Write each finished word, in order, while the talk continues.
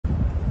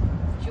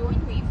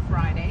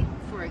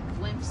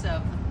tours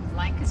of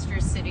Lancaster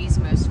City's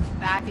most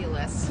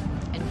fabulous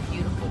and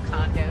beautiful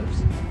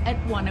condos at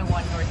 101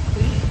 North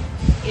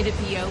Queen.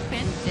 It'll be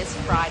open this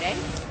Friday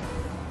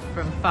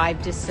from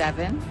 5 to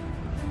 7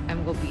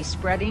 and we'll be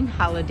spreading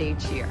holiday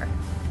cheer.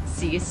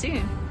 See you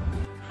soon.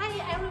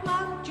 Hi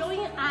everyone, join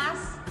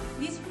us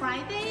this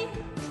Friday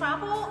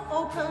travel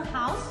open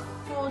house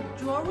for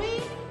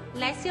jewelry,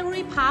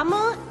 luxury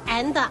apartment,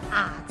 and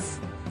arts.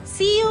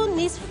 See you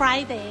this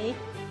Friday.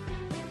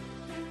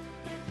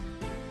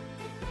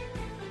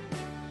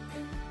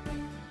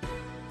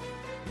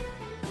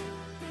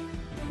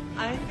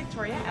 I'm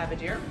Victoria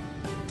Abadir,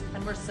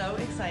 and we're so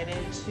excited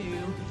to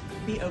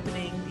be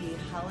opening the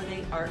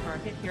Holiday Art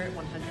Market here at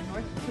 100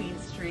 North Queen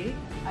Street.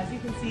 As you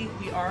can see,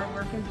 we are a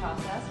work in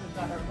process. We've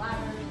got our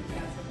ladders, we've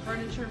got some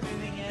furniture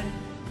moving in,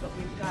 but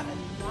we've got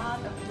a lot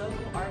of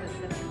local artists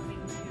that are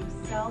coming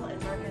to sell and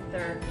market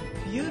their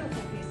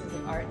beautiful pieces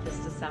of art this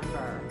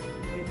December.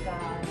 We've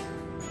got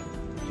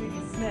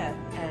Judy Smith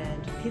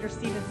and Peter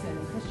Stevenson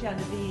and Christiane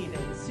David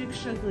and Suk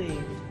Shugli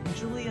and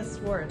Julia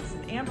Swartz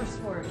and Amber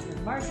Swartz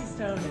and Marcy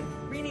Stone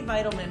and Rini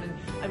Vitelman, and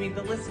I mean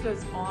the list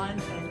goes on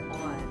and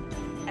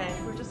on.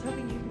 And we're just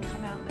hoping you can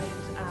come out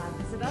and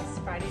visit us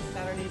Fridays,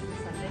 Saturdays, and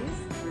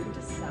Sundays through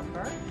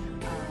December.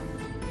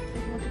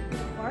 Take a look at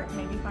the art,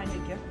 maybe find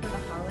a gift for the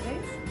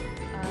holidays,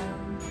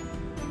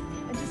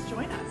 and just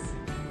join us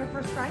for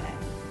First Friday.